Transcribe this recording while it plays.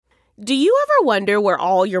Do you ever wonder where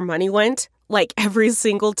all your money went? Like every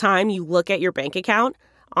single time you look at your bank account?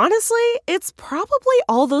 Honestly, it's probably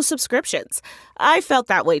all those subscriptions. I felt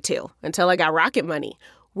that way too, until I got Rocket Money.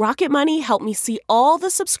 Rocket Money helped me see all the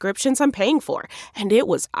subscriptions I'm paying for, and it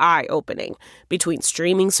was eye-opening. Between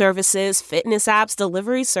streaming services, fitness apps,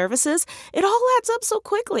 delivery services, it all adds up so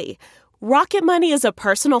quickly. Rocket Money is a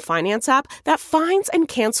personal finance app that finds and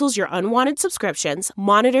cancels your unwanted subscriptions,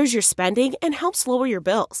 monitors your spending, and helps lower your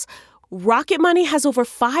bills. Rocket Money has over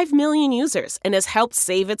 5 million users and has helped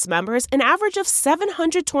save its members an average of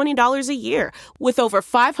 $720 a year, with over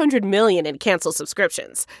 500 million in canceled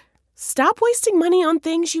subscriptions. Stop wasting money on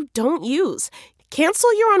things you don't use.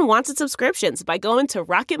 Cancel your unwanted subscriptions by going to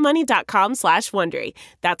rocketmoney.com/Wondery.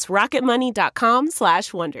 That's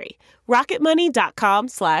rocketmoney.com/Wondery.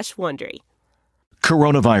 rocketmoney.com/Wondery.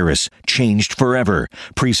 Coronavirus Changed Forever,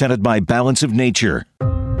 presented by Balance of Nature.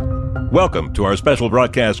 Welcome to our special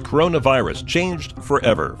broadcast, Coronavirus Changed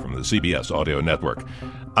Forever, from the CBS Audio Network.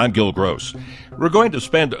 I'm Gil Gross. We're going to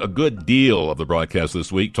spend a good deal of the broadcast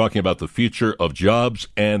this week talking about the future of jobs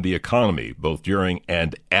and the economy, both during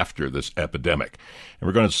and after this epidemic. And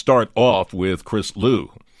we're going to start off with Chris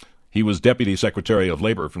Lu. He was Deputy Secretary of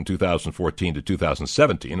Labor from 2014 to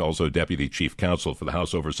 2017, also Deputy Chief Counsel for the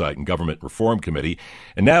House Oversight and Government Reform Committee,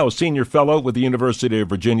 and now a Senior Fellow with the University of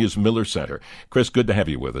Virginia's Miller Center. Chris, good to have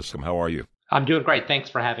you with us. How are you? I'm doing great. Thanks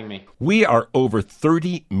for having me. We are over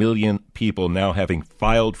 30 million people now having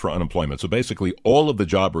filed for unemployment. So basically all of the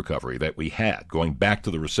job recovery that we had going back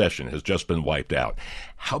to the recession has just been wiped out.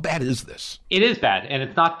 How bad is this? It is bad. And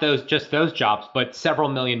it's not just those jobs, but several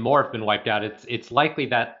million more have been wiped out. It's likely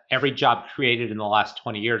that every job created in the last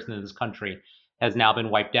 20 years in this country has now been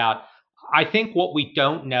wiped out. I think what we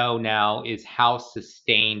don't know now is how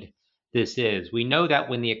sustained this is. We know that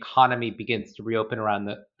when the economy begins to reopen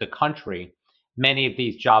around the country, many of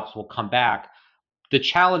these jobs will come back. The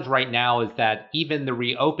challenge right now is that even the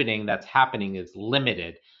reopening that's happening is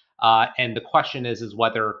limited. And the question is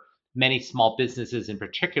whether many small businesses in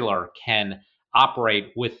particular can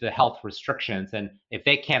operate with the health restrictions. And if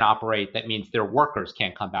they can't operate, that means their workers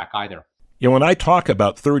can't come back either. You know, when I talk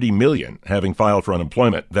about 30 million having filed for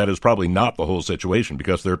unemployment, that is probably not the whole situation,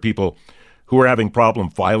 because there are people who are having problem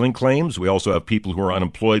filing claims. We also have people who are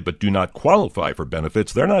unemployed but do not qualify for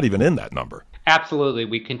benefits. They're not even in that number. Absolutely.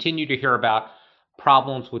 We continue to hear about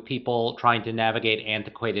problems with people trying to navigate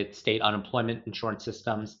antiquated state unemployment insurance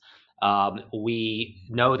systems. We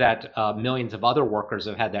know that millions of other workers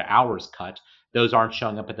have had their hours cut. Those aren't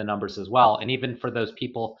showing up in the numbers as well. And even for those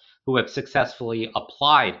people who have successfully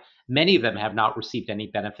applied, many of them have not received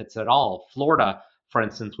any benefits at all. Florida, for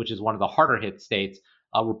instance, which is one of the harder hit states,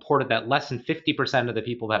 reported that less than 50% of the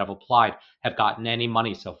people that have applied have gotten any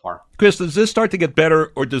money so far. Chris, does this start to get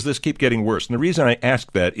better, or does this keep getting worse? And the reason I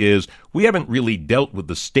ask that is we haven't really dealt with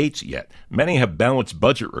the states yet. Many have balanced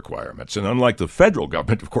budget requirements, and unlike the federal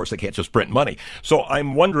government, of course, they can't just print money. So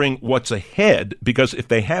I'm wondering what's ahead, because if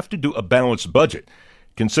they have to do a balanced budget,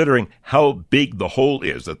 considering how big the hole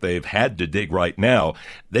is that they've had to dig right now,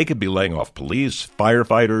 they could be laying off police,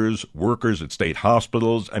 firefighters, workers at state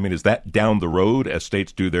hospitals. I mean, is that down the road as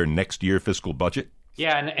states do their next year fiscal budget?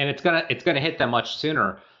 Yeah, and it's gonna hit them much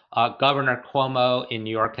sooner. Governor Cuomo in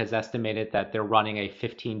New York has estimated that they're running a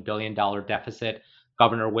 $15 billion deficit.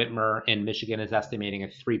 Governor Whitmer in Michigan is estimating a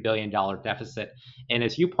 $3 billion deficit. And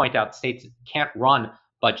as you point out, states can't run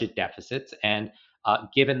budget deficits. And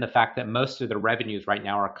given the fact that most of the revenues right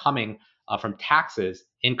now are coming from taxes,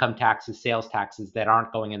 income taxes, sales taxes that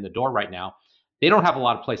aren't going in the door right now, they don't have a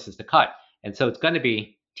lot of places to cut. And so it's going to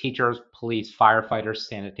be teachers, police, firefighters,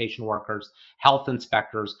 sanitation workers, health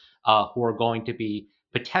inspectors who are going to be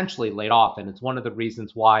potentially laid off. And it's one of the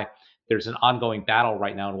reasons why there's an ongoing battle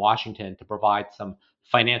right now in Washington to provide some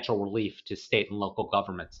financial relief to state and local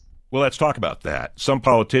governments. Well, let's talk about that. Some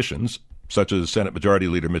politicians, such as Senate Majority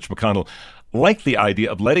Leader Mitch McConnell, like the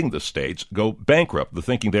idea of letting the states go bankrupt. The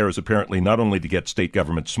thinking there is apparently not only to get state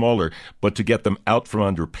governments smaller, but to get them out from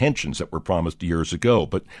under pensions that were promised years ago.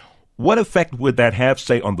 But what effect would that have,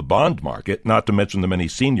 say, on the bond market, not to mention the many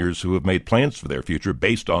seniors who have made plans for their future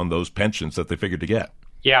based on those pensions that they figured to get?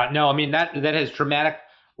 Yeah, no, I mean, that has dramatic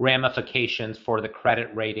ramifications for the credit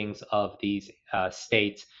ratings of these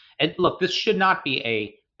states. And look, this should not be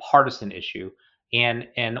a partisan issue.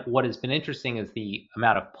 And what has been interesting is the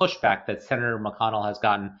amount of pushback that Senator McConnell has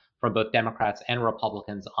gotten from both Democrats and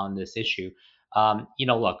Republicans on this issue.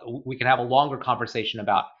 Look, we can have a longer conversation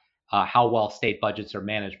about how well state budgets are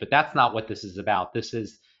managed, but that's not what this is about. This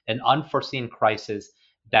is an unforeseen crisis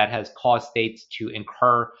that has caused states to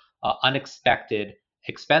incur unexpected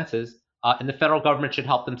expenses, and the federal government should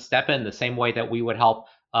help them step in the same way that we would help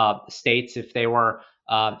states if they were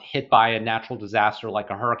hit by a natural disaster like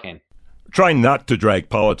a hurricane. Trying not to drag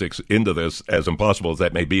politics into this, as impossible as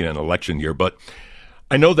that may be in an election year, but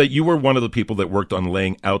I know that you were one of the people that worked on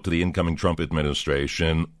laying out to the incoming Trump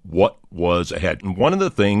administration what was ahead. And one of the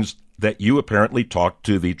things that you apparently talked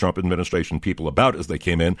to the Trump administration people about as they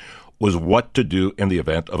came in was what to do in the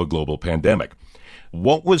event of a global pandemic.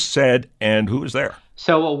 What was said and who was there?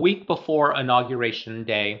 So a week before Inauguration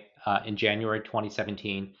Day in January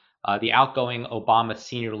 2017, the outgoing Obama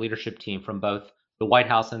senior leadership team from both the White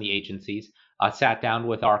House and the agencies sat down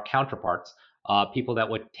with our counterparts, people that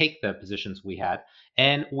would take the positions we had.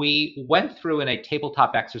 And we went through in a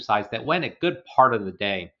tabletop exercise that went a good part of the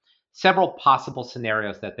day, several possible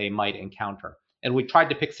scenarios that they might encounter. And we tried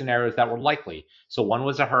to pick scenarios that were likely. So one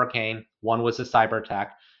was a hurricane, one was a cyber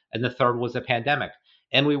attack, and the third was a pandemic.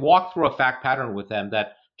 And we walked through a fact pattern with them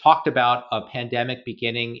that talked about a pandemic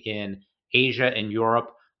beginning in Asia and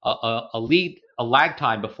Europe, a lag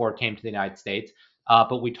time before it came to the United States.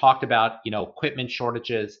 But we talked about, equipment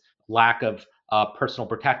shortages, lack of personal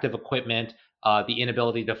protective equipment, the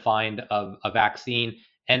inability to find a vaccine,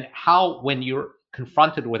 and how, when you're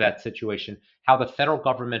confronted with that situation, how the federal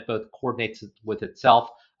government both coordinates with itself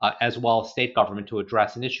as well as state government to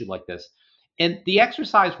address an issue like this. And the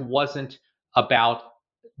exercise wasn't about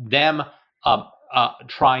them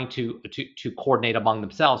trying to coordinate among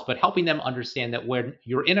themselves, but helping them understand that when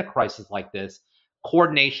you're in a crisis like this,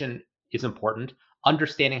 coordination is important.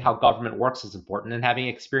 Understanding how government works is important, and having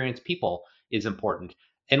experienced people is important.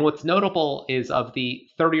 And what's notable is of the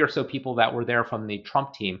 30 or so people that were there from the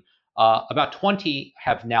Trump team, about 20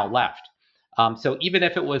 have now left. So even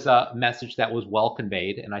if it was a message that was well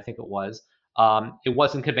conveyed, and I think it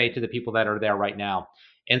wasn't conveyed to the people that are there right now.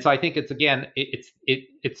 And so I think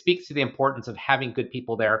it speaks to the importance of having good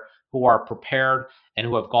people there who are prepared and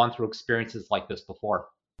who have gone through experiences like this before.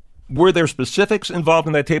 Were there specifics involved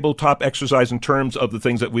in that tabletop exercise in terms of the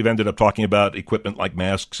things that we've ended up talking about, equipment like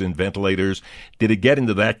masks and ventilators? Did it get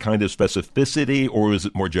into that kind of specificity, or was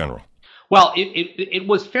it more general? Well, it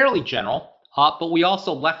was fairly general, but we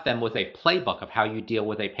also left them with a playbook of how you deal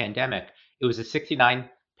with a pandemic. It was a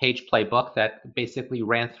 69-page playbook that basically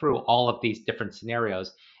ran through all of these different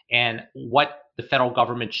scenarios and what the federal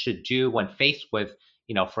government should do when faced with,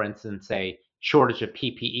 for instance, a shortage of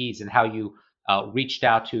PPEs, and how you reached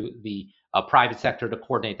out to the private sector to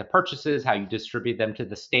coordinate the purchases, how you distribute them to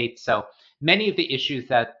the states. So many of the issues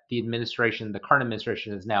that the current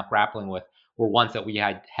administration is now grappling with were ones that we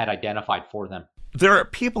had identified for them. There are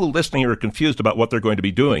people listening who are confused about what they're going to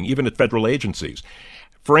be doing, even at federal agencies.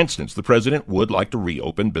 For instance, the president would like to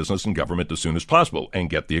reopen business and government as soon as possible and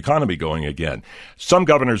get the economy going again. Some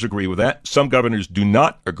governors agree with that. Some governors do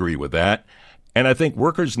not agree with that. And I think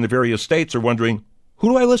workers in the various states are wondering, who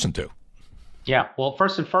do I listen to? Yeah, well,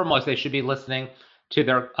 first and foremost, they should be listening to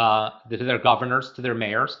their governors, to their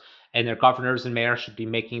mayors, and their governors and mayors should be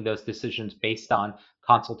making those decisions based on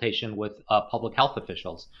consultation with public health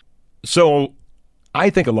officials. So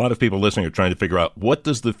I think a lot of people listening are trying to figure out, what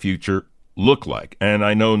does the future look like? And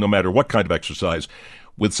I know no matter what kind of exercise,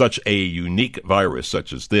 with such a unique virus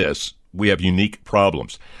such as this, we have unique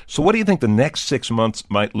problems. So what do you think the next 6 months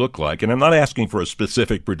might look like? And I'm not asking for a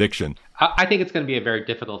specific prediction. I think it's going to be a very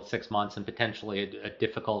difficult 6 months, and potentially a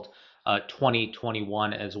difficult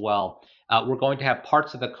 2021 as well. We're going to have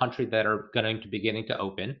parts of the country that are going to be beginning to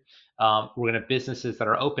open. We're going to have businesses that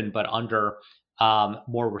are open, but under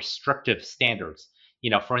more restrictive standards.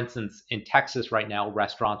 For instance, in Texas right now,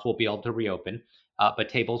 restaurants will be able to reopen, but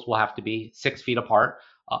tables will have to be 6 feet apart.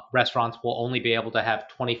 Restaurants will only be able to have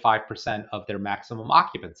 25% of their maximum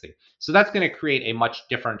occupancy. So that's going to create a much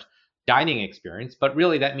different dining experience, but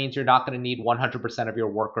really that means you're not going to need 100% of your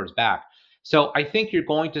workers back. So I think you're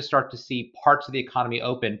going to start to see parts of the economy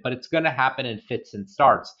open, but it's going to happen in fits and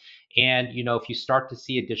starts. And, if you start to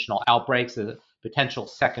see additional outbreaks, a potential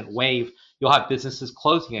second wave, you'll have businesses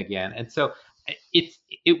closing again. And so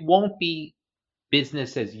it won't be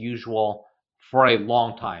business as usual for a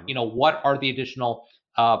long time. What are the additional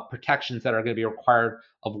protections that are going to be required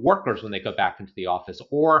of workers when they go back into the office?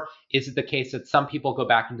 Or is it the case that some people go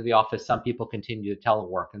back into the office, some people continue to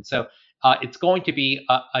telework? And so it's going to be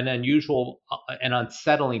an unusual and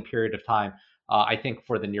unsettling period of time, I think,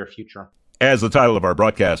 for the near future. As the title of our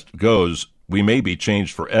broadcast goes, we may be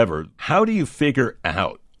changed forever. How do you figure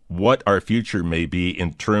out what our future may be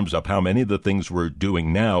in terms of how many of the things we're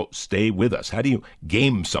doing now stay with us? How do you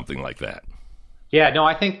game something like that? Yeah, no,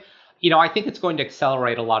 I think it's going to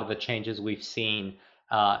accelerate a lot of the changes we've seen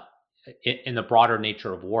in the broader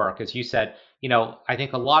nature of work. As you said, I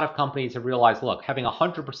think a lot of companies have realized, look, having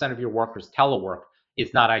 100% of your workers telework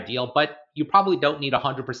is not ideal, but you probably don't need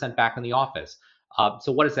 100% back in the office.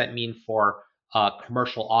 So what does that mean for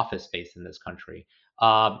commercial office space in this country?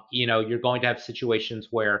 You're going to have situations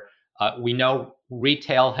where we know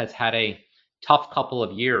retail has had a tough couple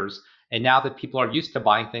of years, and now that people are used to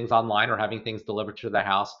buying things online or having things delivered to their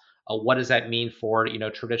house, what does that mean for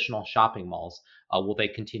traditional shopping malls? Will they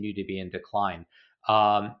continue to be in decline?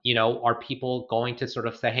 Are people going to sort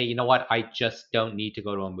of say, hey, you know what? I just don't need to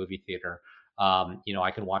go to a movie theater.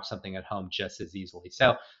 I can watch something at home just as easily.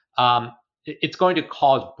 So it's going to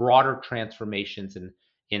cause broader transformations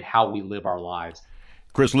in how we live our lives.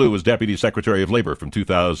 Chris Lu was Deputy Secretary of Labor from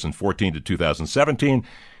 2014 to 2017.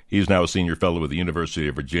 He's now a senior fellow with the University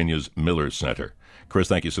of Virginia's Miller Center. Chris,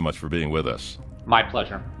 thank you so much for being with us. My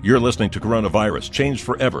pleasure. You're listening to Coronavirus Changed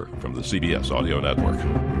Forever from the CBS Audio Network.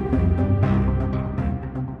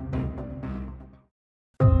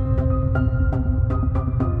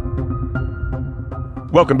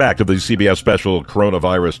 Welcome back to the CBS special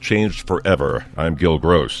Coronavirus Changed Forever. I'm Gil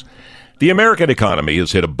Gross. The American economy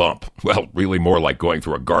has hit a bump. Well, really more like going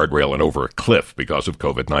through a guardrail and over a cliff because of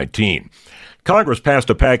COVID-19. Congress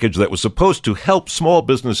passed a package that was supposed to help small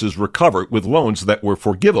businesses recover with loans that were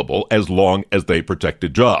forgivable as long as they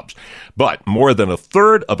protected jobs. But more than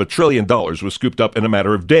 $1/3 of $1 trillion was scooped up in a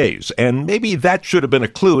matter of days, and maybe that should have been a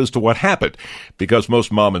clue as to what happened, because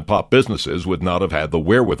most mom and pop businesses would not have had the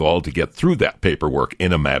wherewithal to get through that paperwork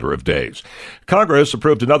in a matter of days. Congress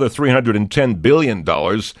approved another $310 billion.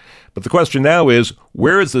 But the question now is,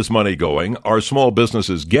 where is this money going? Are small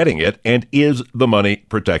businesses getting it? And is the money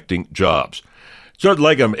protecting jobs? Judd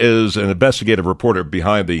Legum is an investigative reporter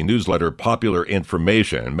behind the newsletter Popular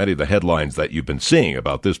Information. Many of the headlines that you've been seeing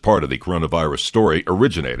about this part of the coronavirus story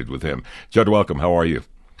originated with him. Judd, welcome. How are you?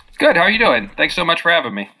 Good. How are you doing? Thanks so much for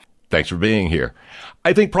having me. Thanks for being here.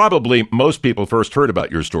 I think probably most people first heard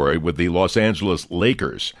about your story with the Los Angeles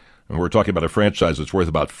Lakers. And we're talking about a franchise that's worth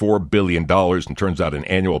about $4 billion and turns out an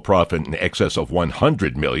annual profit in excess of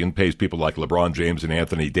 $100 million, pays people like LeBron James and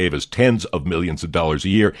Anthony Davis tens of millions of dollars a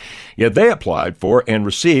year. Yet they applied for and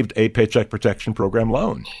received a Paycheck Protection Program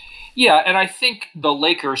loan. Yeah, and I think the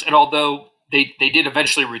Lakers, and although they did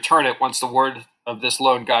eventually return it once the word of this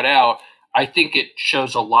loan got out, I think it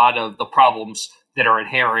shows a lot of the problems that are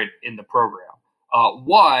inherent in the program.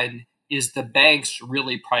 One is the banks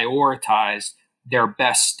really prioritized their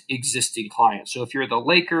best existing clients. So if you're the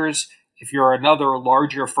Lakers, if you're another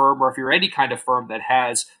larger firm, or if you're any kind of firm that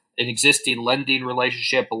has an existing lending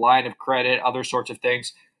relationship, a line of credit, other sorts of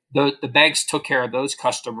things, the banks took care of those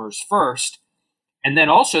customers first. And then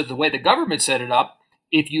also the way the government set it up,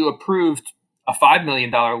 if you approved a $5 million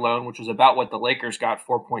loan, which was about what the Lakers got,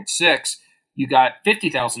 4.6, you got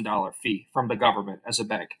 $50,000 fee from the government as a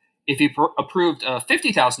bank. If you approved a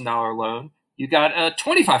 $50,000 loan, you got a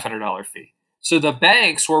 $2,500 fee. So the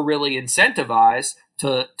banks were really incentivized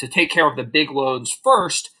to take care of the big loans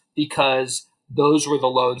first, because those were the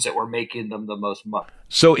loans that were making them the most money.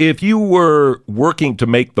 So if you were working to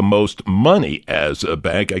make the most money as a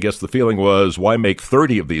bank, I guess the feeling was, why make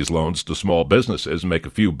 30 of these loans to small businesses and make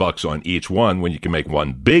a few bucks on each one when you can make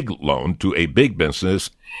one big loan to a big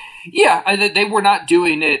business? Yeah, they were not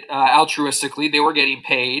doing it altruistically. They were getting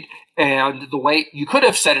paid. And the way you could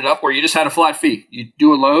have set it up where you just had a flat fee. You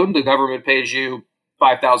do a loan, the government pays you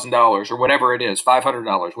 $5,000 or whatever it is,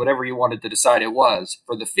 $500, whatever you wanted to decide it was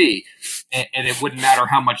for the fee. And it wouldn't matter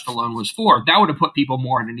how much the loan was for. That would have put people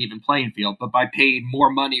more in an even playing field. But by paying more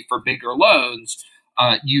money for bigger loans,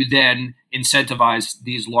 you then incentivize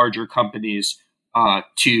these larger companies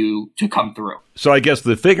to come through. So I guess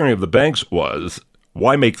the figuring of the banks was,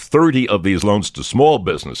 why make 30 of these loans to small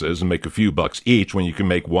businesses and make a few bucks each when you can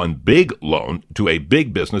make one big loan to a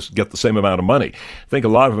big business and get the same amount of money? I think a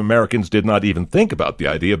lot of Americans did not even think about the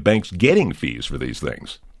idea of banks getting fees for these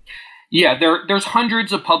things. Yeah, there's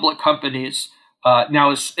hundreds of public companies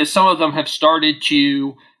now, as some of them have started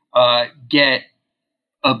to get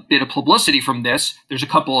a bit of publicity from this. There's a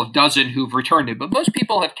couple of dozen who've returned it, but most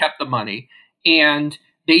people have kept the money, and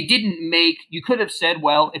they didn't make. You could have said,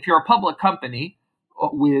 well, if you're a public company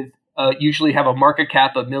with usually have a market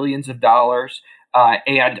cap of millions of dollars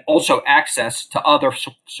and also access to other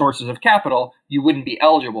sources of capital, you wouldn't be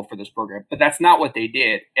eligible for this program. But that's not what they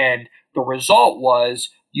did. And the result was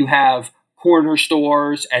you have corner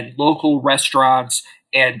stores and local restaurants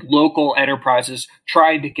and local enterprises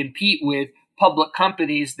trying to compete with public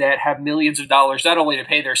companies that have millions of dollars, not only to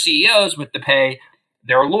pay their CEOs, but to pay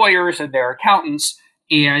their lawyers and their accountants.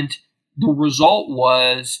 And the result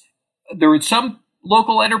was there were some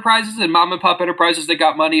local enterprises and mom and pop enterprises that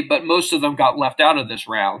got money, but most of them got left out of this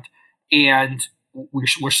round. And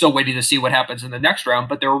we're still waiting to see what happens in the next round.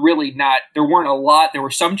 But there weren't a lot. There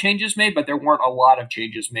were some changes made, but there weren't a lot of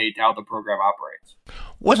changes made to how the program operates.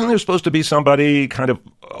 Wasn't there supposed to be somebody kind of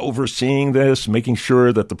overseeing this, making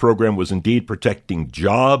sure that the program was indeed protecting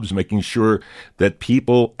jobs, making sure that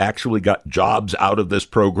people actually got jobs out of this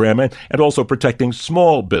program, and also protecting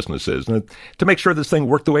small businesses to make sure this thing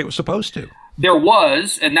worked the way it was supposed to? There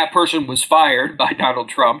was, and that person was fired by Donald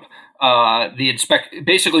Trump.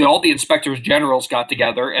 Basically all the inspectors generals got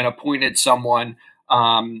together and appointed someone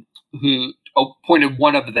who appointed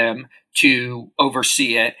one of them to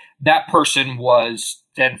oversee it. That person was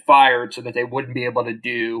then fired so that they wouldn't be able to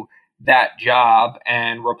do that job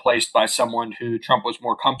and replaced by someone who Trump was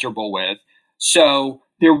more comfortable with. So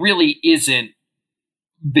there really isn't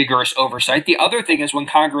vigorous oversight. The other thing is when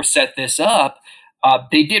Congress set this up,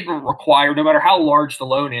 they didn't require, no matter how large the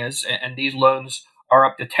loan is, and these loans are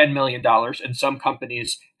up to $10 million, and some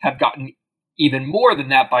companies have gotten even more than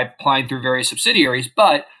that by applying through various subsidiaries.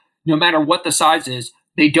 But no matter what the size is,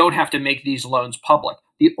 they don't have to make these loans public.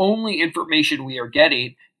 The only information we are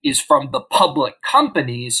getting is from the public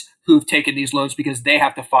companies who've taken these loans because they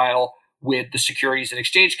have to file with the Securities and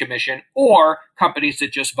Exchange Commission, or companies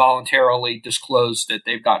that just voluntarily disclose that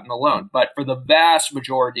they've gotten a loan. But for the vast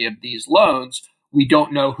majority of these loans, we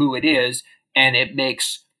don't know who it is, and it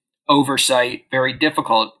makes oversight very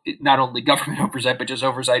difficult. Not only government oversight, but just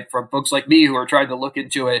oversight from folks like me who are trying to look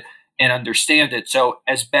into it and understand it. So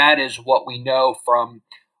as bad as what we know from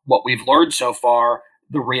what we've learned so far,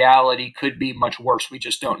 the reality could be much worse. We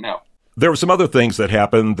just don't know. There were some other things that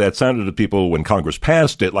happened that sounded to people when Congress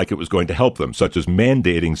passed it like it was going to help them, such as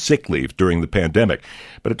mandating sick leave during the pandemic.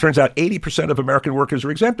 But it turns out 80% of American workers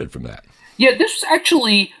are exempted from that. Yeah, this is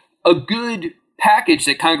actually a good package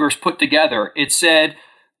that Congress put together. It said,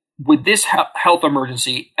 with this health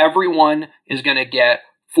emergency, everyone is going to get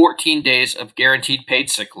 14 days of guaranteed paid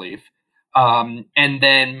sick leave. And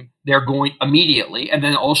then they're going immediately, and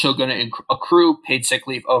then also going to accrue paid sick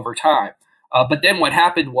leave over time. But then what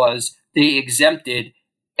happened was they exempted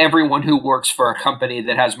everyone who works for a company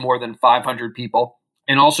that has more than 500 people,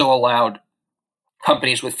 and also allowed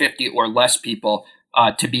companies with 50 or less people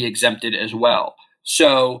to be exempted as well.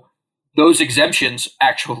 So those exemptions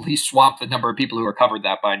actually swamp the number of people who are covered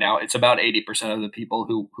that by now. It's about 80% of the people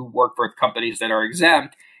who work for companies that are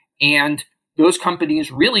exempt. And those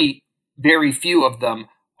companies, really very few of them,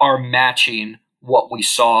 are matching what we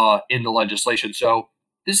saw in the legislation. So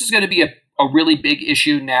this is going to be a really big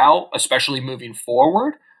issue now, especially moving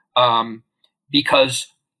forward, because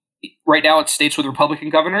right now it's states with Republican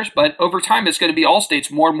governors, but over time it's going to be all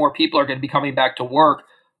states. More and more people are going to be coming back to work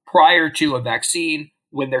prior to a vaccine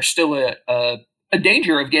when there's still a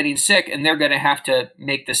danger of getting sick, and they're going to have to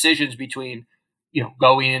make decisions between,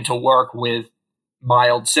 going into work with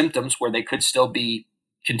mild symptoms where they could still be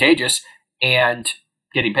contagious and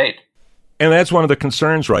getting paid. And that's one of the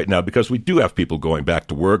concerns right now, because we do have people going back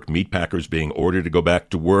to work, meat packers being ordered to go back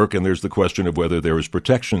to work, and there's the question of whether there is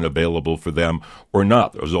protection available for them or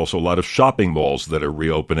not. There's also a lot of shopping malls that are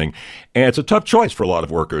reopening, and it's a tough choice for a lot of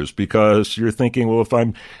workers, because you're thinking, well, if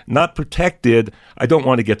I'm not protected, I don't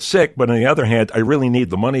want to get sick, but on the other hand, I really need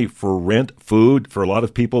the money for rent, food. For a lot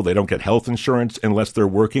of people, they don't get health insurance unless they're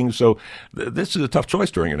working, so this is a tough choice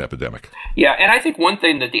during an epidemic. Yeah, and I think one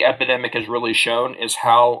thing that the epidemic has really shown is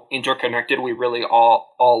how interconnected we really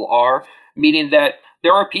all are, meaning that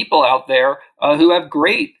there are people out there who have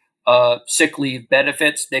great sick leave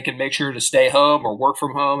benefits. They can make sure to stay home or work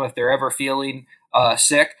from home if they're ever feeling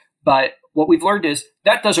sick. But what we've learned is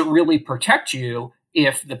that doesn't really protect you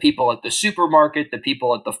if the people at the supermarket, the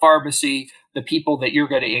people at the pharmacy, the people that you're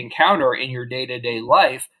going to encounter in your day-to-day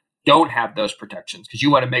life don't have those protections, because you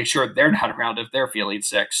want to make sure they're not around if they're feeling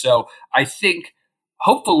sick. So I think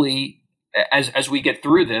hopefully as we get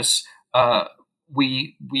through this,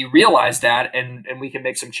 we realize that and we can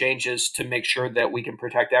make some changes to make sure that we can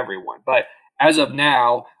protect everyone. But as of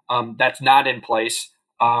now, that's not in place,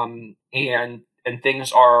 and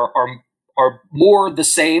things are more the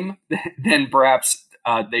same than perhaps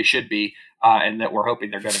they should be, and that we're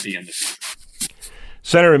hoping they're going to be in the future.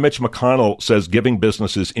 Senator Mitch McConnell says giving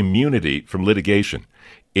businesses immunity from litigation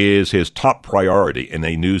is his top priority in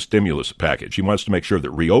a new stimulus package. He wants to make sure that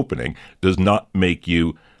reopening does not make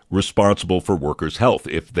you responsible for workers' health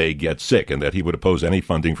if they get sick, and that he would oppose any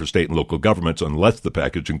funding for state and local governments unless the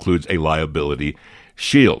package includes a liability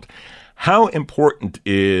shield. How important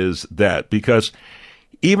is that? Because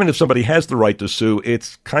even if somebody has the right to sue,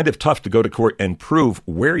 it's kind of tough to go to court and prove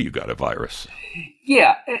where you got a virus.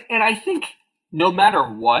 Yeah, and I think no matter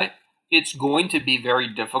what, it's going to be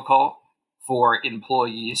very difficult for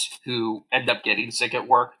employees who end up getting sick at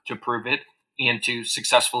work to prove it. and to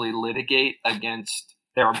successfully litigate against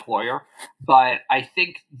their employer. But I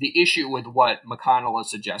think the issue with what McConnell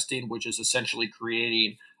is suggesting, which is essentially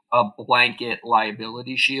creating a blanket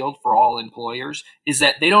liability shield for all employers, is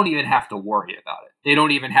that they don't even have to worry about it. They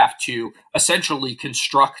don't even have to essentially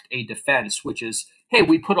construct a defense, which is, hey,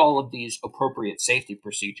 we put all of these appropriate safety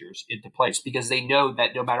procedures into place, because they know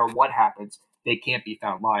that no matter what happens, they can't be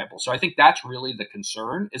found liable. So I think that's really the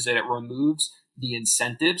concern, is that it removes the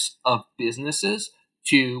incentives of businesses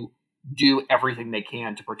to do everything they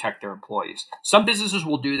can to protect their employees. Some businesses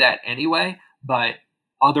will do that anyway, but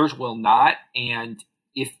others will not. And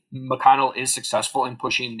if McConnell is successful in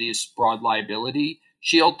pushing this broad liability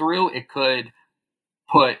shield through, it could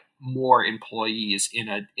put more employees in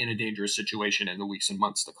a dangerous situation in the weeks and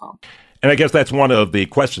months to come. And I guess that's one of the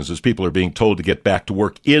questions as people are being told to get back to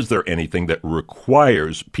work. Is there anything that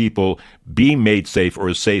requires people be made safe or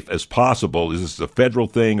as safe as possible? Is this a federal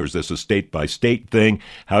thing or is this a state-by-state thing?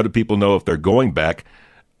 How do people know if they're going back,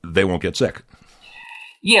 they won't get sick?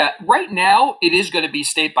 Yeah, right now it is going to be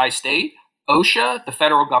state by state. OSHA, the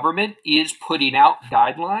federal government, is putting out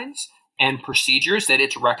guidelines and procedures that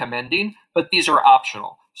it's recommending, but these are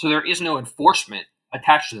optional. So there is no enforcement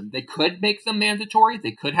attached to them. They could make them mandatory.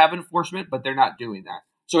 They could have enforcement, but they're not doing that.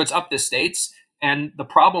 So it's up to states. And the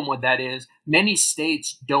problem with that is many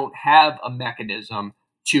states don't have a mechanism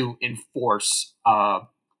to enforce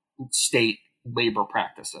state labor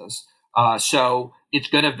practices. So it's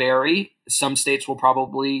going to vary. Some states will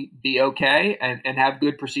probably be okay and have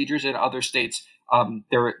good procedures. In other states,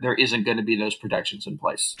 there isn't going to be those protections in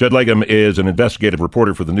place. Judd Legum is an investigative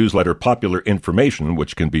reporter for the newsletter Popular Information,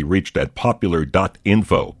 which can be reached at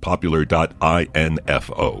popular.info,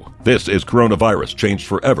 popular.info. This is Coronavirus Changed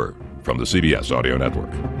Forever from the CBS Audio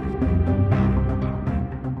Network.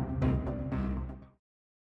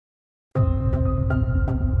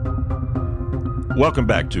 Welcome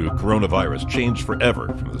back to Coronavirus Changed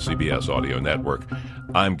Forever from the CBS Audio Network.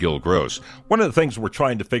 I'm Gil Gross. One of the things we're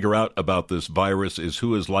trying to figure out about this virus is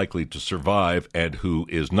who is likely to survive and who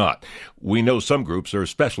is not. We know some groups are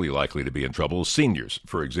especially likely to be in trouble, seniors,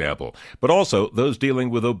 for example, but also those dealing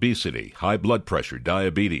with obesity, high blood pressure,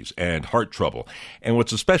 diabetes, and heart trouble. And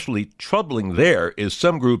what's especially troubling there is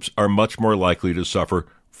some groups are much more likely to suffer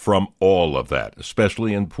from all of that,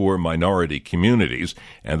 especially in poor minority communities.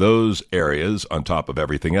 And those areas, on top of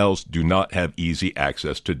everything else, do not have easy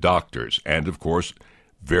access to doctors. And, of course,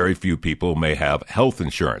 very few people may have health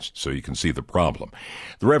insurance, so you can see the problem.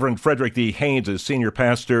 The Reverend Frederick D. Haynes is senior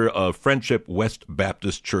pastor of Friendship West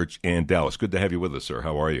Baptist Church in Dallas. Good to have you with us, sir.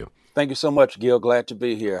 How are you? Thank you so much, Gil. Glad to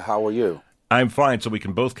be here. How are you? I'm fine, so we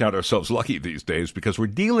can both count ourselves lucky these days because we're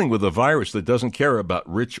dealing with a virus that doesn't care about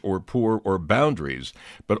rich or poor or boundaries.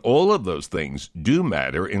 But all of those things do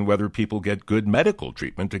matter in whether people get good medical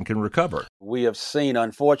treatment and can recover. We have seen,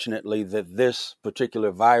 unfortunately, that this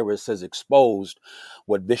particular virus has exposed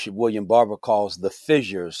what Bishop William Barber calls the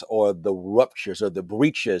fissures or the ruptures or the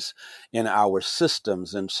breaches in our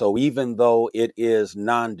systems. And so even though it is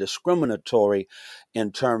non-discriminatory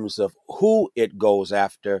in terms of who it goes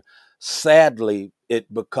after, sadly,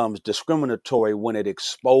 it becomes discriminatory when it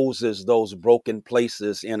exposes those broken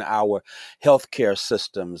places in our healthcare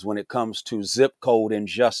systems, when it comes to zip code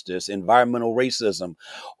injustice, environmental racism.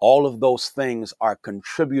 All of those things are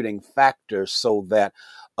contributing factors so that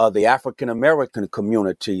the African-American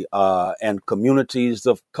community and communities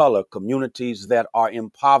of color, communities that are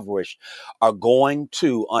impoverished, are going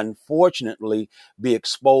to, unfortunately, be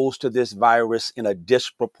exposed to this virus in a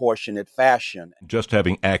disproportionate fashion. Just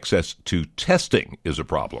having access to testing is a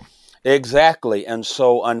problem. Exactly. And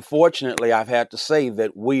so, unfortunately, I've had to say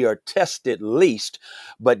that we are tested least,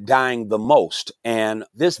 but dying the most. And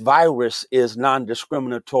this virus is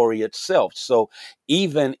non-discriminatory itself. So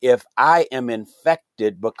even if I am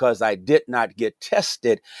infected because I did not get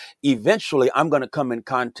tested, eventually I'm going to come in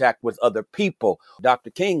contact with other people. Dr.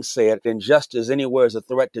 King said, injustice anywhere is a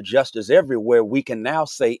threat to justice everywhere. We can now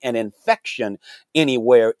say an infection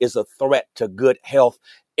anywhere is a threat to good health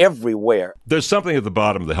everywhere. There's something at the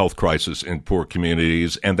bottom of the health crisis in poor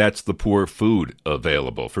communities, and that's the poor food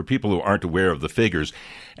available. For people who aren't aware of the figures,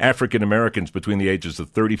 African Americans between the ages of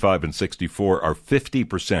 35 and 64 are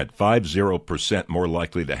 50% more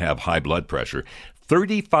likely to have high blood pressure.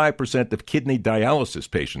 35% of kidney dialysis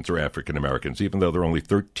patients are African Americans, even though they're only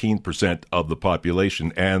 13% of the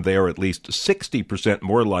population, and they are at least 60%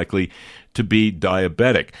 more likely to be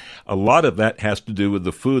diabetic. A lot of that has to do with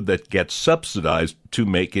the food that gets subsidized to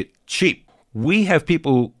make it cheap. We have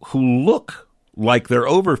people who look like they're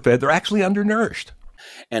overfed. They're actually undernourished.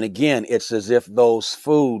 And again, it's as if those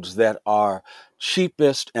foods that are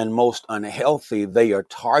cheapest and most unhealthy, they are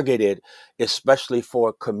targeted especially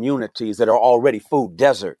for communities that are already food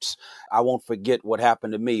deserts. I won't forget what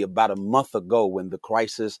happened to me about a month ago when the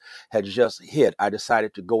crisis had just hit. I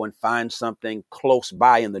decided to go and find something close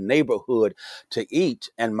by in the neighborhood to eat,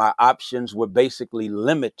 and my options were basically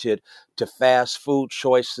limited to fast food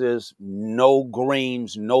choices, no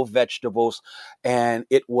greens, no vegetables, and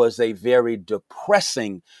it was a very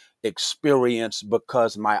depressing experience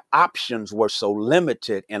because my options were so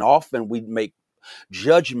limited, and often we make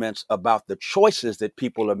judgments about the choices that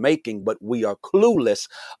people are making, but we are clueless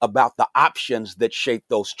about the options that shape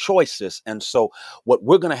those choices. And so what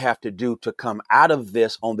we're going to have to do to come out of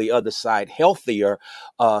this on the other side healthier,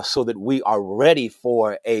 so that we are ready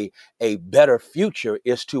for a better future,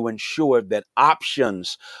 is to ensure that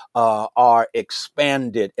options are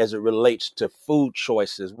expanded as it relates to food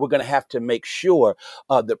choices. We're going to have to make sure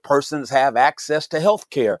that persons have access to health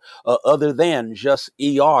care other than just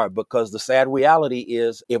ER, because the sad reality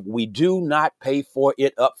is if we do not pay for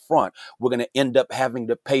it up front, we're going to end up having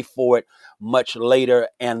to pay for it much later.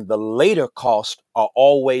 And the later costs are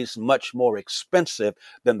always much more expensive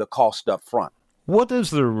than the cost up front. What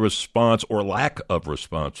is the response or lack of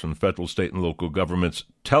response from federal, state, and local governments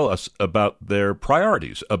tell us about their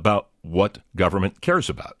priorities, about what government cares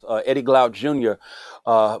about? Eddie Glaude Jr.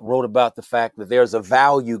 Wrote about the fact that there's a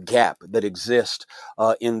value gap that exists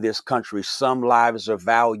in this country. Some lives are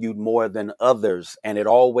valued more than others, and it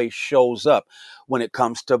always shows up when it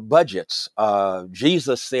comes to budgets.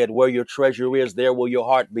 Jesus said, where your treasure is, there will your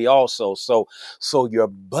heart be also. So your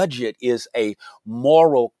budget is a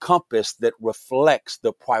moral compass that reflects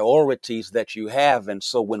the priorities that you have. And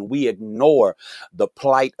so when we ignore the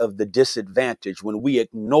plight of the disadvantaged, when we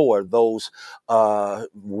ignore those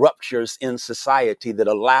ruptures in society that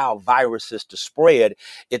allow viruses to spread,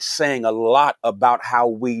 it's saying a lot about how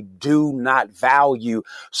we do not value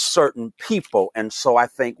certain people. And so I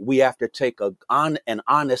think we have to take an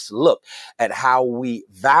honest look at how we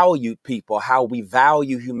value people, how we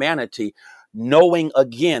value humanity, knowing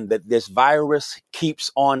again that this virus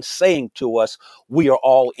keeps on saying to us, we are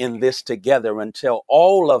all in this together. Until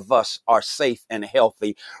all of us are safe and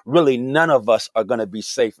healthy, really none of us are going to be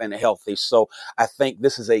safe and healthy. So I think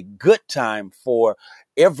this is a good time for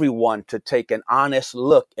everyone to take an honest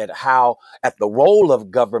look at the role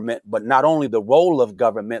of government, but not only the role of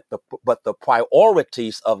government, but the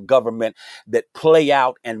priorities of government that play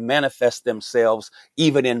out and manifest themselves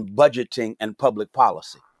even in budgeting and public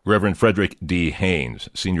policy. Reverend Frederick D. Haynes,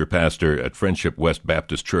 senior pastor at Friendship West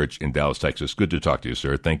Baptist Church in Dallas, Texas. Good to talk to you,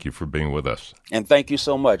 sir. Thank you for being with us. And thank you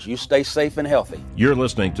so much. You stay safe and healthy. You're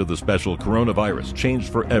listening to the special Coronavirus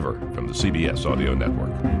Changed Forever from the CBS Audio Network.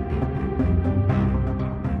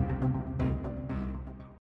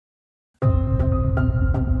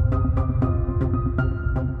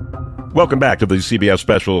 Welcome back to the CBS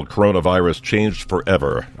special Coronavirus Changed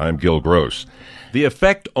Forever. I'm Gil Gross. The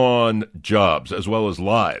effect on jobs as well as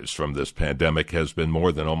lives from this pandemic has been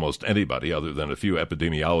more than almost anybody other than a few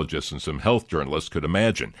epidemiologists and some health journalists could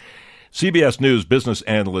imagine. CBS News business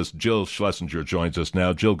analyst Jill Schlesinger joins us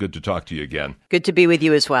now. Jill, good to talk to you again. Good to be with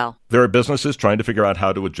you as well. There are businesses trying to figure out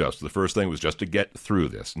how to adjust. The first thing was just to get through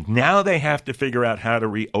this. Now they have to figure out how to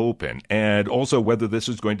reopen and also whether this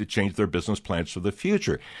is going to change their business plans for the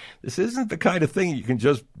future. This isn't the kind of thing you can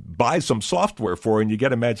just buy some software for and you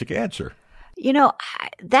get a magic answer. You know,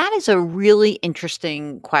 that is a really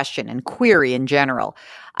interesting question and query in general.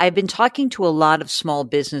 I've been talking to a lot of small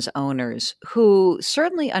business owners who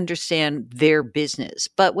certainly understand their business,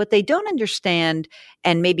 but what they don't understand,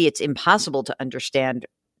 and maybe it's impossible to understand,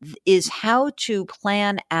 is how to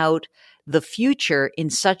plan out the future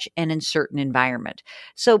in such an uncertain environment.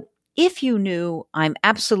 So if you knew I'm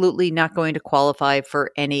absolutely not going to qualify for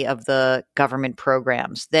any of the government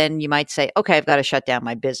programs, then you might say, okay, I've got to shut down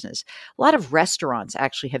my business. A lot of restaurants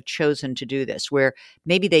actually have chosen to do this, where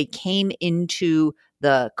maybe they came into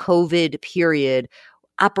the COVID period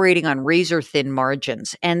operating on razor thin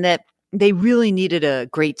margins, and that they really needed a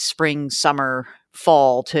great spring, summer,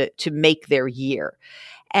 fall to make their year.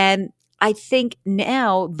 And I think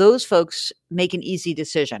now those folks make an easy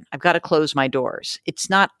decision. I've got to close my doors.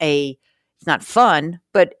 It's not fun,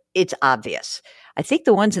 but it's obvious. I think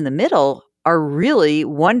the ones in the middle are really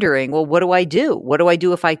wondering, well, what do I do? What do I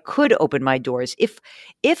do if I could open my doors?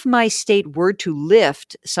 If my state were to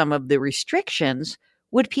lift some of the restrictions,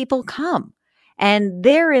 would people come? And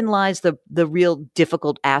therein lies the real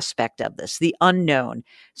difficult aspect of this, the unknown.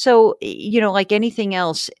 So, like anything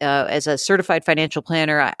else, as a certified financial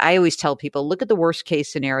planner, I always tell people, look at the worst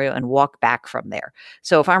case scenario and walk back from there.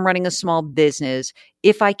 So if I'm running a small business,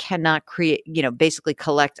 if I cannot basically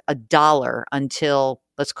collect $1 until,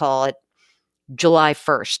 let's call it July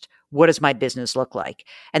 1st, what does my business look like?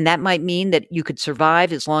 And that might mean that you could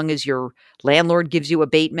survive as long as your landlord gives you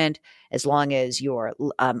abatement, as long as your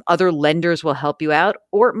other lenders will help you out,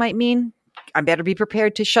 or it might mean I better be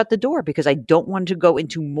prepared to shut the door because I don't want to go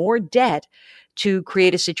into more debt to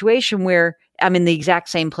create a situation where I'm in the exact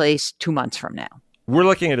same place 2 months from now. We're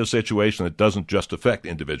looking at a situation that doesn't just affect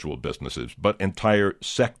individual businesses, but entire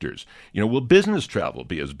sectors. Will business travel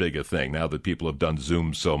be as big a thing now that people have done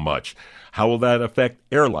Zoom so much? How will that affect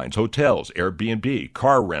airlines, hotels, Airbnb,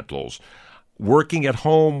 car rentals? Working at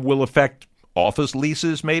home will affect office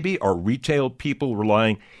leases, maybe? Are retail people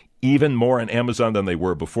relying even more on Amazon than they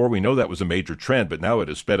were before? We know that was a major trend, but now it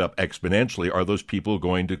has sped up exponentially. Are those people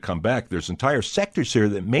going to come back? There's entire sectors here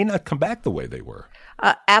that may not come back the way they were.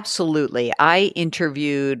 Absolutely. I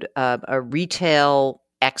interviewed a retail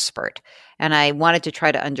expert, and I wanted to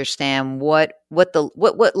try to understand what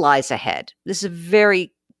lies ahead. This is a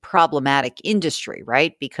very problematic industry,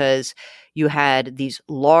 right? Because you had these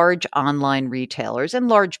large online retailers and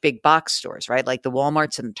large big box stores, right? Like the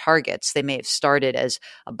Walmarts and the Targets. They may have started as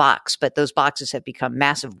a box, but those boxes have become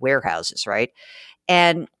massive warehouses, right?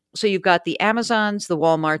 And so you've got the Amazons, the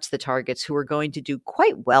Walmarts, the Targets, who are going to do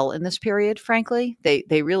quite well in this period, frankly.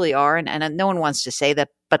 They really are. And no one wants to say that,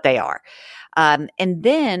 but they are. And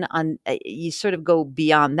then you sort of go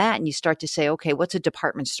beyond that and you start to say, okay, what's a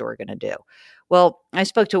department store going to do? Well, I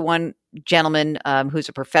spoke to one gentleman who's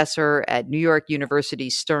a professor at New York University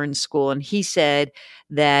Stern School, and he said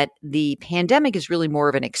that the pandemic is really more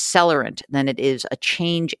of an accelerant than it is a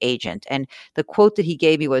change agent. And the quote that he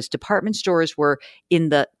gave me was, department stores were in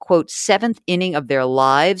the, quote, 7th inning of their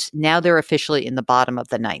lives. Now they're officially in the bottom of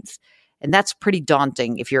the 9th. And that's pretty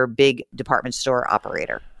daunting if you're a big department store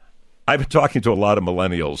operator. I've been talking to a lot of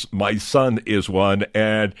millennials. My son is one,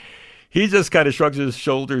 and he just kind of shrugs his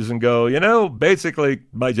shoulders and go, basically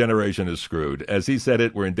my generation is screwed. As he said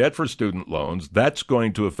it, we're in debt for student loans. That's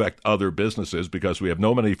going to affect other businesses because we have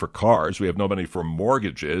no money for cars. We have no money for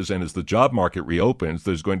mortgages. And as the job market reopens,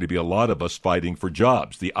 there's going to be a lot of us fighting for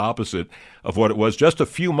jobs, the opposite of what it was just a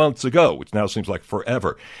few months ago, which now seems like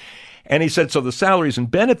forever. And he said, so the salaries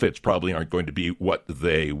and benefits probably aren't going to be what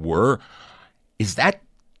they were. Is that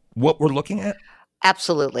what we're looking at?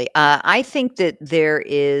 Absolutely. I think that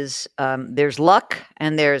there's luck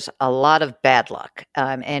and there's a lot of bad luck.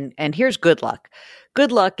 And here's good luck.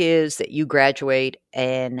 Good luck is that you graduate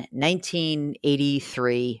in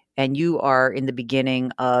 1983 and you are in the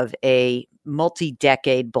beginning of a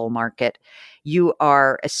multi-decade bull market. You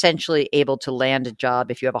are essentially able to land a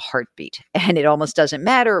job if you have a heartbeat. And it almost doesn't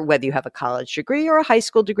matter whether you have a college degree or a high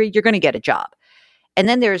school degree, you're going to get a job. And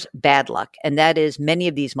then there's bad luck. And that is many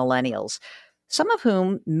of these millennials, some of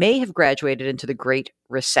whom may have graduated into the Great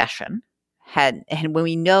Recession. And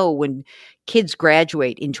when kids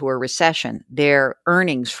graduate into a recession, their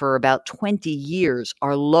earnings for about 20 years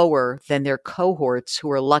are lower than their cohorts who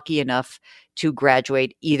are lucky enough to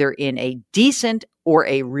graduate either in a decent or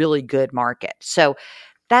a really good market. So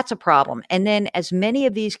that's a problem. And then as many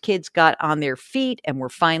of these kids got on their feet and were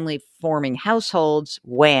finally forming households,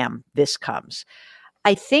 wham, this comes.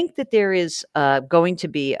 I think that there is going to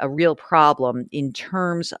be a real problem in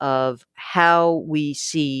terms of how we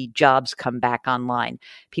see jobs come back online.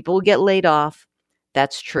 People will get laid off.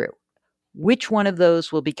 That's true. Which one of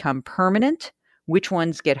those will become permanent? Which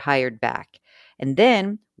ones get hired back? And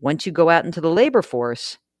then once you go out into the labor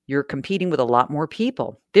force, you're competing with a lot more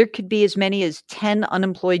people. There could be as many as 10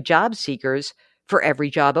 unemployed job seekers for every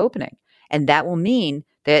job opening. And that will mean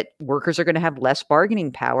that workers are going to have less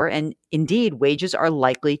bargaining power, and indeed, wages are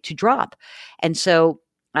likely to drop. And so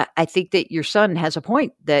I think that your son has a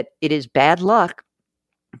point that it is bad luck,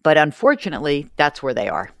 but unfortunately, that's where they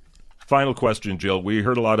are. Final question, Jill. We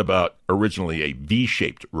heard a lot about originally a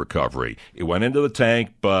V-shaped recovery. It went into the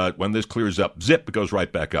tank, but when this clears up, zip, it goes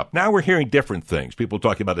right back up. Now we're hearing different things. People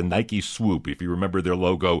talking about a Nike swoop. If you remember their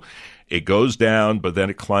logo, it goes down, but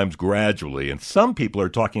then it climbs gradually. And some people are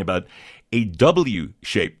talking about a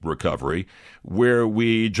W-shaped recovery where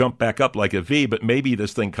we jump back up like a V, but maybe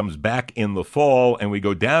this thing comes back in the fall and we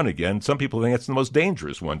go down again. Some people think that's the most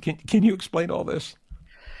dangerous one. Can you explain all this?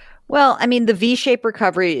 Well, I mean, the V-shaped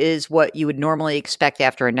recovery is what you would normally expect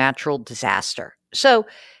after a natural disaster. So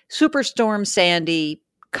Superstorm Sandy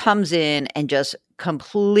comes in and just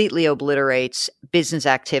completely obliterates business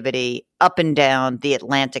activity up and down the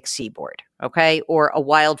Atlantic seaboard. okay? Or a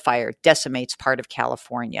wildfire decimates part of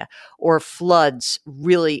California, or floods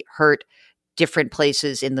really hurt different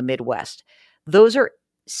places in the Midwest. Those are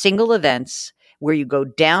single events where you go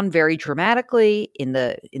down very dramatically in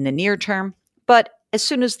the near term, but as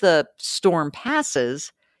soon as the storm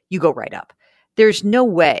passes, you go right up. There's no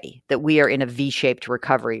way that we are in a V-shaped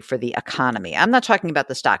recovery for the economy. I'm not talking about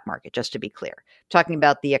the stock market, just to be clear. I'm talking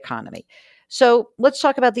about the economy. So let's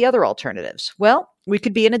talk about the other alternatives. Well, we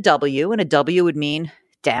could be in a W, and a W would mean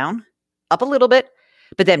down, up a little bit,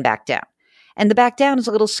 but then back down. And the back down is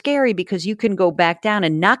a little scary because you can go back down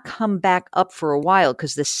and not come back up for a while,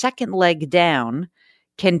 because the second leg down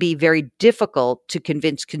can be very difficult to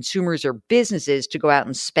convince consumers or businesses to go out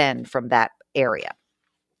and spend from that area.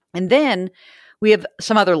 And then we have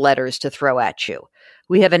some other letters to throw at you.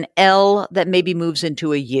 We have an L that maybe moves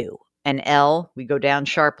into a U. An L, we go down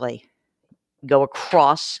sharply, go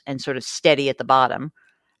across and sort of steady at the bottom.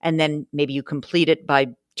 And then maybe you complete it by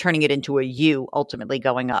turning it into a U, ultimately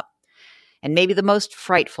going up. And maybe the most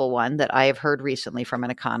frightful one that I have heard recently from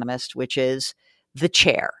an economist, which is the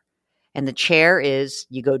chair. And the chair is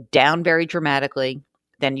you go down very dramatically,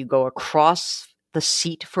 then you go across the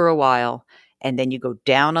seat for a while, and then you go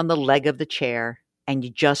down on the leg of the chair, and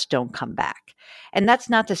you just don't come back. And that's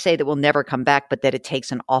not to say that we'll never come back, but that it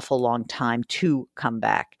takes an awful long time to come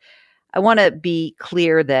back. I want to be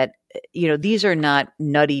clear that, these are not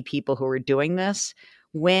nutty people who are doing this.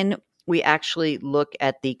 When we actually look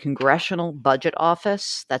at the Congressional Budget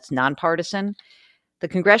Office, that's nonpartisan, the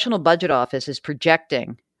Congressional Budget Office is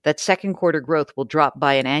projecting that second quarter growth will drop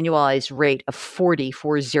by an annualized rate of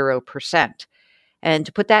 40%. And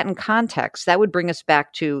to put that in context, that would bring us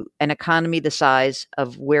back to an economy the size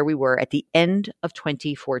of where we were at the end of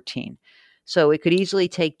 2014. So it could easily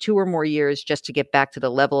take 2 or more years just to get back to the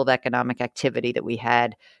level of economic activity that we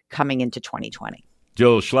had coming into 2020.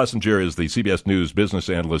 Jill Schlesinger is the CBS News business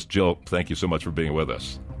analyst. Jill, thank you so much for being with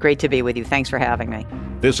us. Great to be with you. Thanks for having me.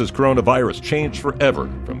 This is Coronavirus Changed Forever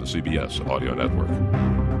from the CBS Audio Network.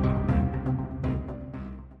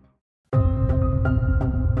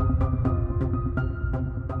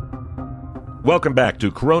 Welcome back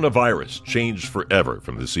to Coronavirus Changed Forever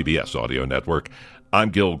from the CBS Audio Network.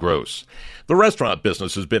 I'm Gil Gross. The restaurant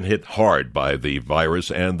business has been hit hard by the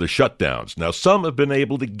virus and the shutdowns. Now, some have been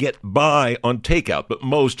able to get by on takeout, but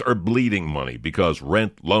most are bleeding money because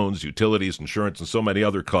rent, loans, utilities, insurance, and so many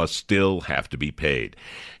other costs still have to be paid.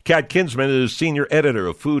 Kat Kinsman is senior editor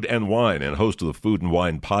of Food and Wine and host of the Food and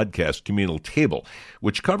Wine podcast Communal Table,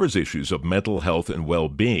 which covers issues of mental health and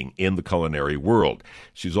well-being in the culinary world.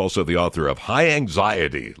 She's also the author of High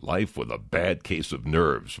Anxiety, Life with a Bad Case of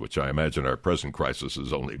Nerves, which I imagine our present crisis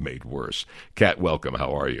has only made worse. Kat, welcome.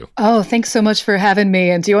 How are you? Oh, thanks so much for having me.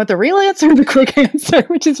 And do you want the real answer or the quick answer,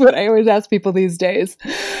 which is what I always ask people these days?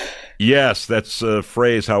 Yes, that's a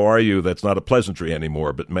phrase, how are you? That's not a pleasantry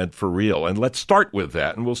anymore, but meant for real. And let's start with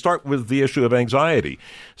that. And we'll start with the issue of anxiety.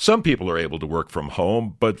 Some people are able to work from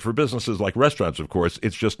home, but for businesses like restaurants, of course,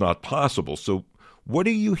 it's just not possible. So what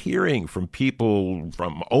are you hearing from people,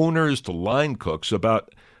 from owners to line cooks,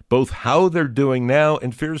 about both how they're doing now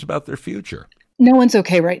and fears about their future? No one's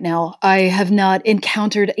okay right now. I have not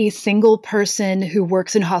encountered a single person who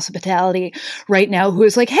works in hospitality right now who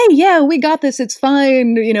is like, hey, yeah, we got this. It's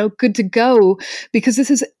fine. Good to go, because this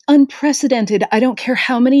is unprecedented. I don't care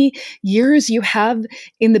how many years you have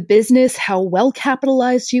in the business, how well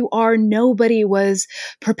capitalized you are. Nobody was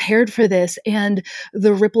prepared for this. And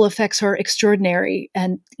the ripple effects are extraordinary.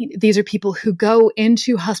 And these are people who go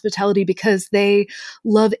into hospitality because they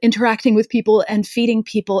love interacting with people and feeding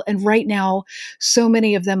people. And right now, so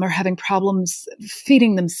many of them are having problems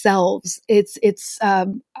feeding themselves.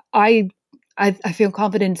 I feel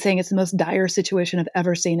confident in saying it's the most dire situation I've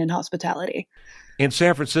ever seen in hospitality. In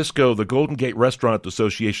San Francisco, the Golden Gate Restaurant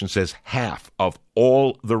Association says half of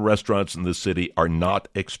all the restaurants in the city are not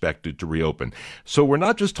expected to reopen. So we're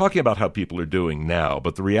not just talking about how people are doing now,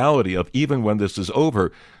 but the reality of even when this is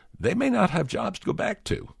over, they may not have jobs to go back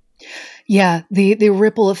to. Yeah, the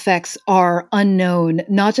ripple effects are unknown,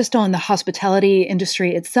 not just on the hospitality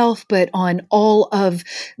industry itself, but on all of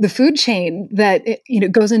the food chain that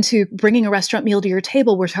goes into bringing a restaurant meal to your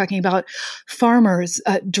table. We're talking about farmers,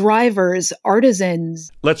 drivers,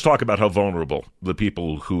 artisans. Let's talk about how vulnerable the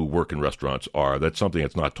people who work in restaurants are. That's something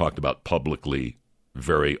that's not talked about publicly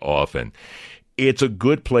very often. It's a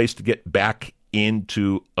good place to get back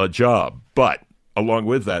into a job, but along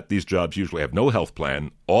with that, these jobs usually have no health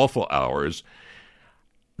plan, awful hours.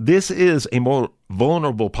 This is a more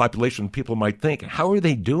vulnerable population than people might think. How are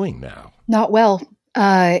they doing now? Not well.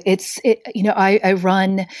 I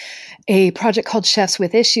run a project called Chefs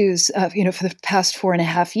with Issues, for the past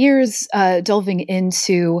 4.5 years, delving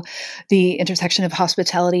into the intersection of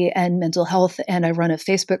hospitality and mental health. And I run a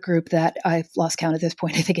Facebook group that I've lost count at this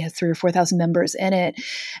point. I think it has 3,000 or 4,000 members in it.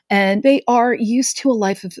 And they are used to a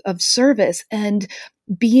life of service and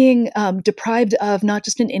being deprived of not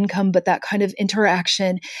just an income, but that kind of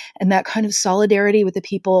interaction and that kind of solidarity with the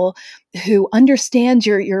people who understand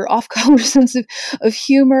your off-color sense of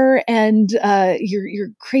humor and your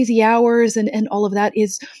crazy hours and all of that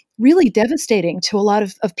is really devastating to a lot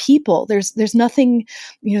of people. There's nothing,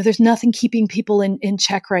 there's nothing keeping people in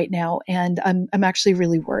check right now, and I'm actually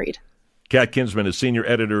really worried. Kat Kinsman is senior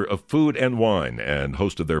editor of Food and Wine and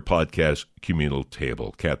host of their podcast, Communal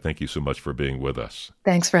Table. Kat, thank you so much for being with us.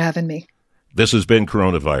 Thanks for having me. This has been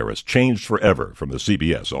Coronavirus, Changed Forever from the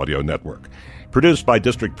CBS Audio Network. Produced by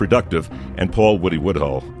District Productive and Paul Woody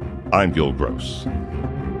Woodhull. I'm Gil Gross.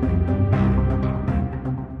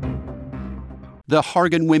 The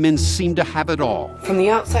Hargan women seem to have it all. From the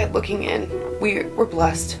outside looking in, we were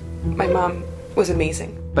blessed. My mom was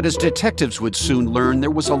amazing. But as detectives would soon learn, there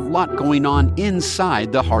was a lot going on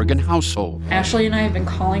inside the Hargan household. Ashley and I have been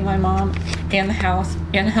calling my mom and the house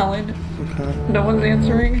and Helen. Okay. No one's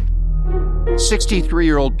answering.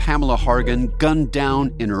 63-year-old Pamela Hargan gunned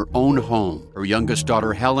down in her own home. Her youngest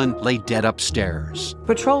daughter, Helen, lay dead upstairs.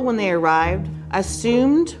 Patrol, when they arrived,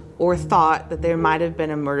 assumed or thought that there might have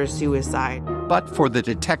been a murder-suicide. But for the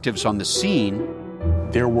detectives on the scene,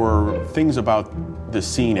 there were things about the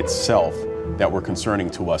scene itself that were concerning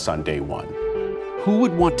to us on day one. Who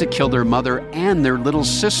would want to kill their mother and their little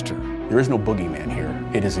sister? There is no boogeyman here.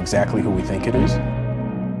 It is exactly who we think it is.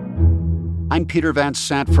 I'm Peter Van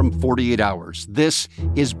Sant from 48 Hours. This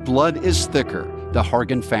is Blood is Thicker, the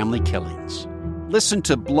Hargan Family Killings. Listen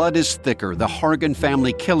to Blood is Thicker, the Hargan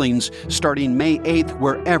Family Killings, starting May 8th,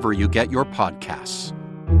 wherever you get your podcasts.